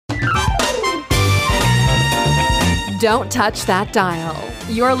Don't touch that dial.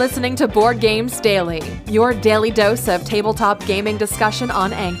 You're listening to Board Games Daily, your daily dose of tabletop gaming discussion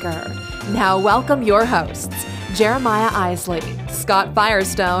on Anchor. Now welcome your hosts, Jeremiah Isley, Scott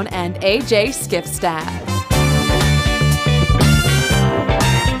Firestone, and AJ Skifstad.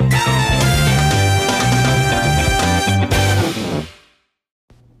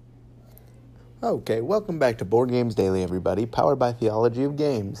 Okay, welcome back to Board Games Daily, everybody, powered by Theology of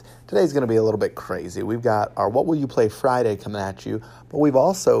Games. Today's going to be a little bit crazy. We've got our What Will You Play Friday coming at you, but we've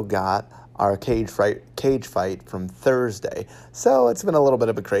also got our cage fight from Thursday. So it's been a little bit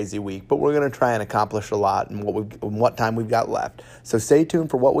of a crazy week, but we're going to try and accomplish a lot in what time we've got left. So stay tuned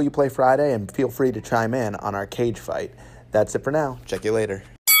for What Will You Play Friday, and feel free to chime in on our cage fight. That's it for now. Check you later.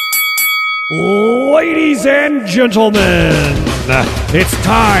 Ladies and gentlemen, it's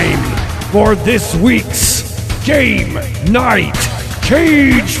time for this week's Game Night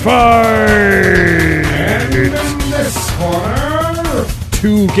Cage Fight! And in this corner,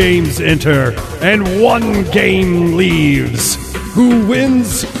 2 games enter and 1 game leaves. Who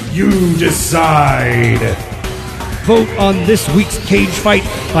wins? You decide. Vote on this week's Cage Fight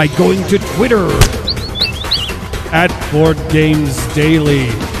by going to Twitter at Board Games Daily,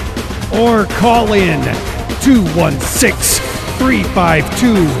 or call in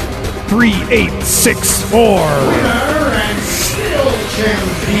 216-352-3864. Winner and still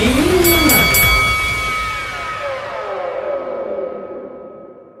champion.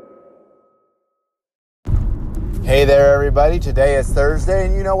 Hey there, everybody. Today is Thursday,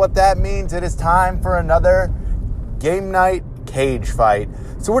 and you know what that means. It is time for another Game Night Cage Fight.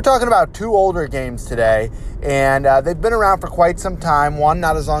 So we're talking about 2 older games today, and they've been around for quite some time. One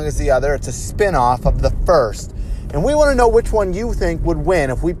not as long as the other. It's a spin-off of the first. And we want to know which one you think would win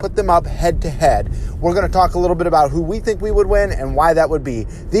if we put them up head-to-head. We're going to talk a little bit about who we think we would win and why that would be.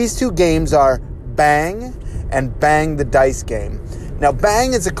 These 2 games are Bang and Bang the Dice Game. Now,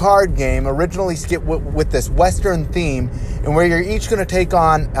 Bang is a card game originally skipped with this Western theme, and where you're each going to take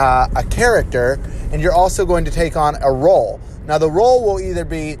on a character, and you're also going to take on a role. Now, the role will either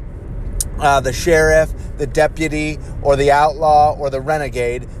be the sheriff, the deputy, or the outlaw, or the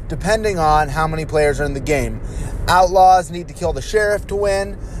renegade, depending on how many players are in the game. Outlaws need to kill the sheriff to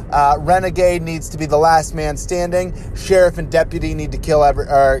win. Renegade needs to be the last man standing. Sheriff and deputy need to kill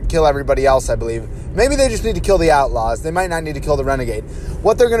everybody else, I believe. Maybe they just need to kill the outlaws. They might not need to kill the renegade.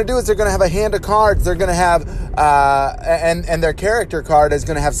 What they're going to do is they're going to have a hand of cards. They're going to have, and their character card is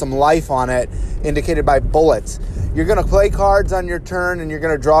going to have some life on it, indicated by bullets. You're going to play cards on your turn, and you're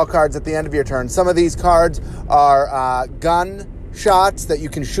going to draw cards at the end of your turn. Some of these cards are gun shots that you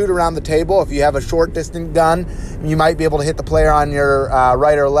can shoot around the table. If you have a short distant gun, you might be able to hit the player on your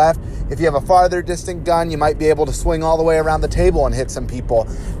right or left. If you have a farther distant gun, you might be able to swing all the way around the table and hit some people.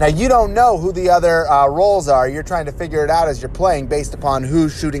 Now, you don't know who the other roles are. You're trying to figure it out as you're playing based upon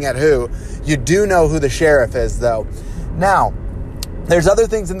who's shooting at who. You do know who the sheriff is, though. Now, there's other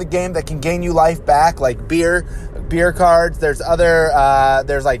things in the game that can gain you life back, like beer cards. There's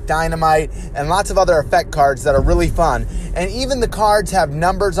like dynamite and lots of other effect cards that are really fun. And even the cards have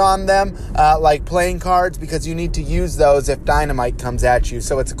numbers on them, like playing cards, because you need to use those if dynamite comes at you.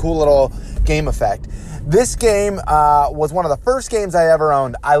 So it's a cool little game effect. This game was one of the first games I ever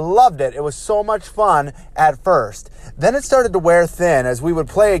owned. I loved it. It was so much fun at first. Then it started to wear thin as we would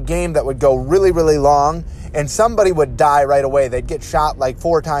play a game that would go really, really long, and somebody would die right away. They'd get shot like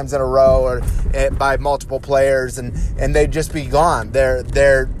 4 times in a row or by multiple players, and they'd just be gone. Their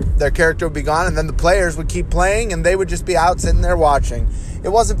character would be gone, and then the players would keep playing, and they would just be out sitting there watching. It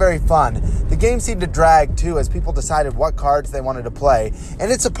wasn't very fun. The game seemed to drag, too, as people decided what cards they wanted to play.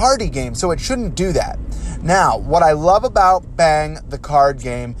 And it's a party game, so it shouldn't do that. Now, what I love about Bang, the card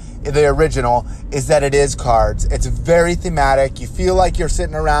game, the original, is that it is cards. It's very thematic. You feel like you're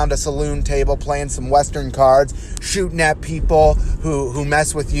sitting around a saloon table playing some Western cards, shooting at people who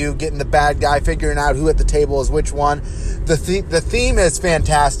mess with you, getting the bad guy, figuring out who at the table is which one. The theme is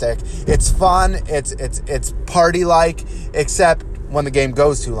fantastic. It's fun. It's party-like, except when the game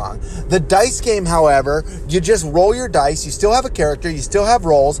goes too long. The dice game, however, you just roll your dice. You still have a character. You still have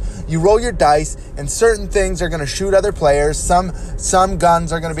rolls. You roll your dice, and certain things are going to shoot other players. Some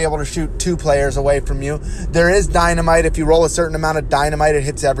guns are going to be able to shoot 2 players away from you. There is dynamite. If you roll a certain amount of dynamite, it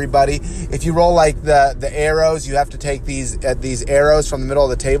hits everybody. If you roll like the arrows, you have to take these arrows from the middle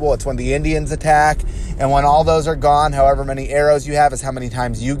of the table. It's when the Indians attack, and when all those are gone, however many arrows you have is how many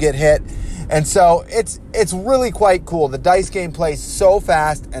times you get hit. And so it's really quite cool. The dice game plays so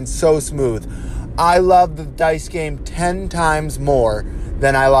fast and so smooth. I love the dice game 10 times more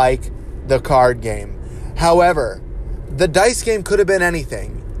than I like the card game. However, the dice game could have been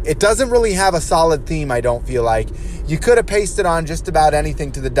anything. it doesn't really have a solid theme, I don't feel like. You could have pasted on just about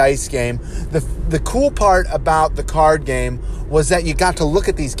anything to the dice game. The cool part about the card game was that you got to look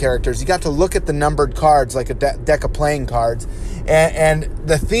at these characters. You got to look at the numbered cards, like a deck of playing cards. And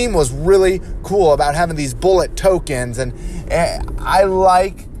the theme was really cool about having these bullet tokens. And I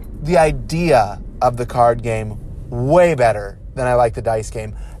like the idea of the card game way better than I like the dice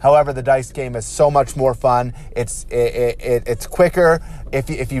game. However, the dice game is so much more fun. It's quicker.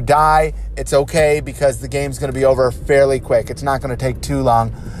 If you die, it's okay because the game's going to be over fairly quick. It's not going to take too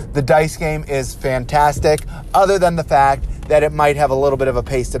long. The dice game is fantastic, other than the fact that it might have a little bit of a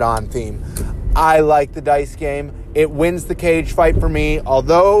pasted on theme. I like the dice game. It wins the cage fight for me.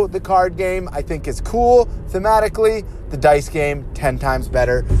 Although the card game I think is cool thematically, the dice game 10 times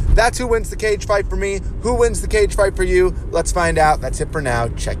better. That's who wins the cage fight for me. Who wins the cage fight for you? Let's find out. That's it for now.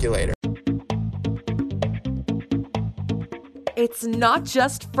 Check you later. It's not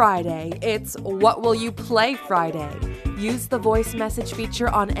just Friday, it's What Will You Play Friday. Use the voice message feature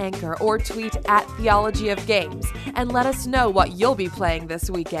on Anchor or tweet at Theology of Games and let us know what you'll be playing this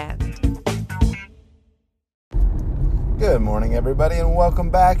weekend. Good morning, everybody, and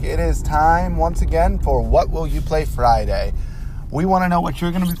welcome back. It is time once again for What Will You Play Friday. We want to know what you're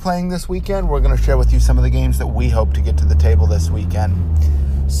going to be playing this weekend. We're going to share with you some of the games that we hope to get to the table this weekend.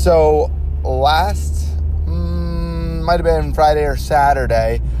 So might have been Friday or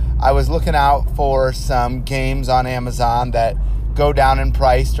Saturday, I was looking out for some games on Amazon that go down in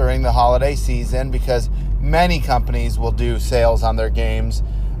price during the holiday season because many companies will do sales on their games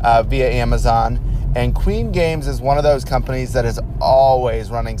via Amazon. And Queen Games is one of those companies that is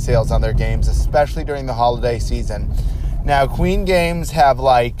always running sales on their games, especially during the holiday season. Now, Queen Games have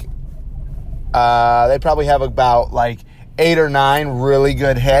they probably have about 8 or 9 really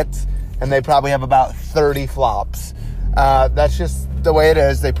good hits, and they probably have about 30 flops. That's just the way it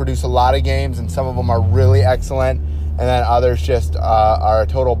is. They produce a lot of games, and some of them are really excellent, and then others just are a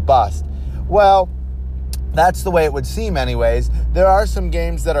total bust. Well, that's the way it would seem anyways. There are some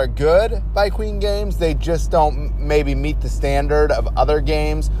games that are good by Queen Games. They just don't maybe meet the standard of other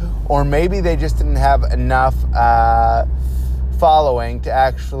games, or maybe they just didn't have enough following to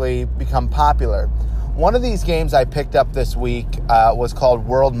actually become popular. One of these games I picked up this week was called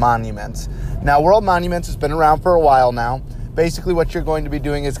World Monuments. Now, World Monuments has been around for a while now. Basically, what you're going to be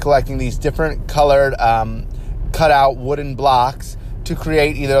doing is collecting these different colored cut-out wooden blocks to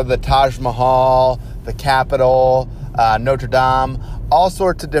create either the Taj Mahal, the Capitol, Notre Dame, all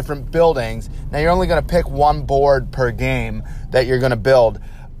sorts of different buildings. Now, you're only going to pick one board per game that you're going to build.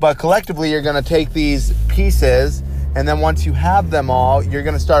 But collectively, you're going to take these pieces, and then once you have them all, you're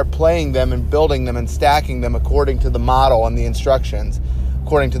going to start playing them and building them and stacking them according to the model and the instructions.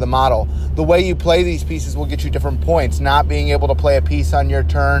 According to the model. The way you play these pieces will get you different points. Not being able to play a piece on your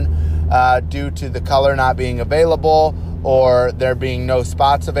turn due to the color not being available, or there being no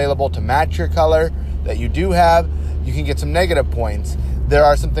spots available to match your color that you do have, you can get some negative points. There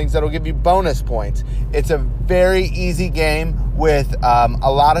are some things that will give you bonus points. It's a very easy game with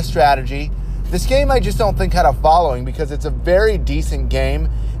a lot of strategy. This game I just don't think had a following because it's a very decent game.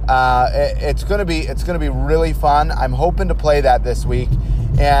 It's gonna be really fun. I'm hoping to play that this week,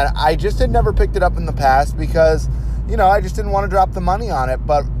 and I just had never picked it up in the past because I just didn't want to drop the money on it.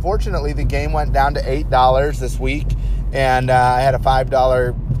 But fortunately, the game went down to $8 this week, and I had a $5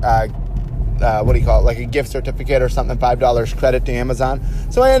 a gift certificate or something, $5 credit to Amazon.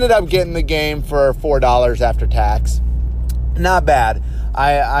 So I ended up getting the game for $4 after tax. Not bad.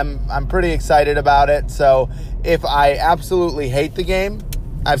 I'm pretty excited about it. So if I absolutely hate the game,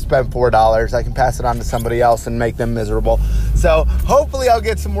 I've spent $4. I can pass it on to somebody else and make them miserable. So hopefully I'll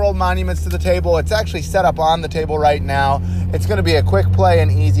get some World Monuments to the table. It's actually set up on the table right now. It's going to be a quick play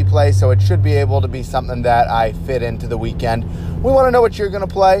and easy play, so it should be able to be something that I fit into the weekend. We want to know what you're going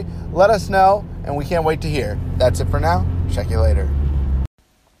to play. Let us know, and we can't wait to hear. That's it for now. Check you later.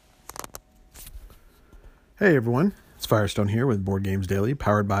 Hey everyone, it's Firestone here with Board Games Daily,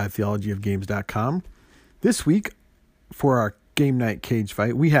 powered by theologyofgames.com. This week, for our game night cage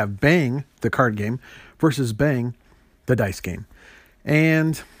fight, we have Bang, the card game, versus Bang, the dice game.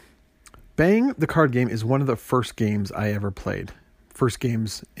 And Bang, the card game, is one of the first games I ever played. First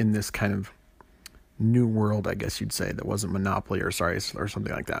games in this kind of new world, I guess you'd say, that wasn't Monopoly or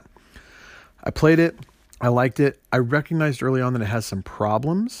something like that. I played it. I liked it. I recognized early on that it has some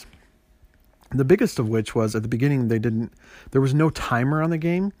problems. The biggest of which was at the beginning, there was no timer on the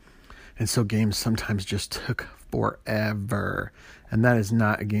game. And so games sometimes just took forever. And that is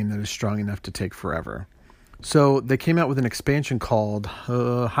not a game that is strong enough to take forever. So they came out with an expansion called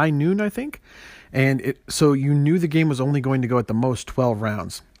High Noon, I think. And so you knew the game was only going to go at the most 12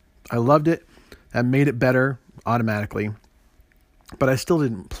 rounds. I loved it. That made it better automatically. But I still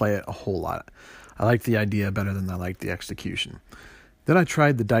didn't play it a whole lot. I liked the idea better than I liked the execution. Then I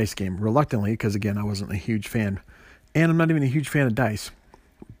tried the dice game reluctantly because, again, I wasn't a huge fan. And I'm not even a huge fan of dice.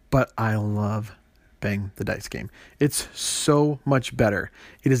 But I love Bang the Dice game. It's so much better.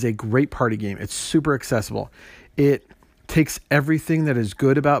 It is a great party game. It's super accessible. It takes everything that is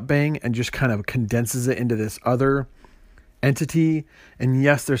good about Bang and just kind of condenses it into this other entity. And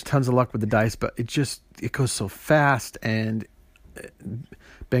yes, there's tons of luck with the dice, but it goes so fast, and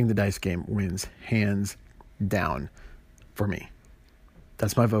Bang the Dice game wins hands down for me.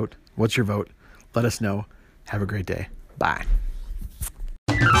 That's my vote. What's your vote? Let us know. Have a great day. Bye.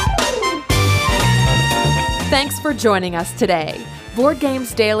 Thanks for joining us today. Board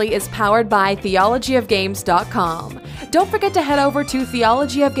Games Daily is powered by theologyofgames.com. Don't forget to head over to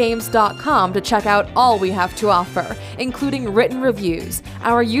theologyofgames.com to check out all we have to offer, including written reviews,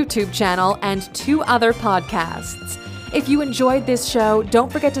 our YouTube channel, and 2 other podcasts. If you enjoyed this show,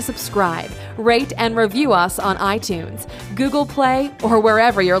 don't forget to subscribe, rate, and review us on iTunes, Google Play, or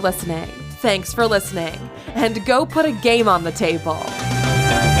wherever you're listening. Thanks for listening, and go put a game on the table.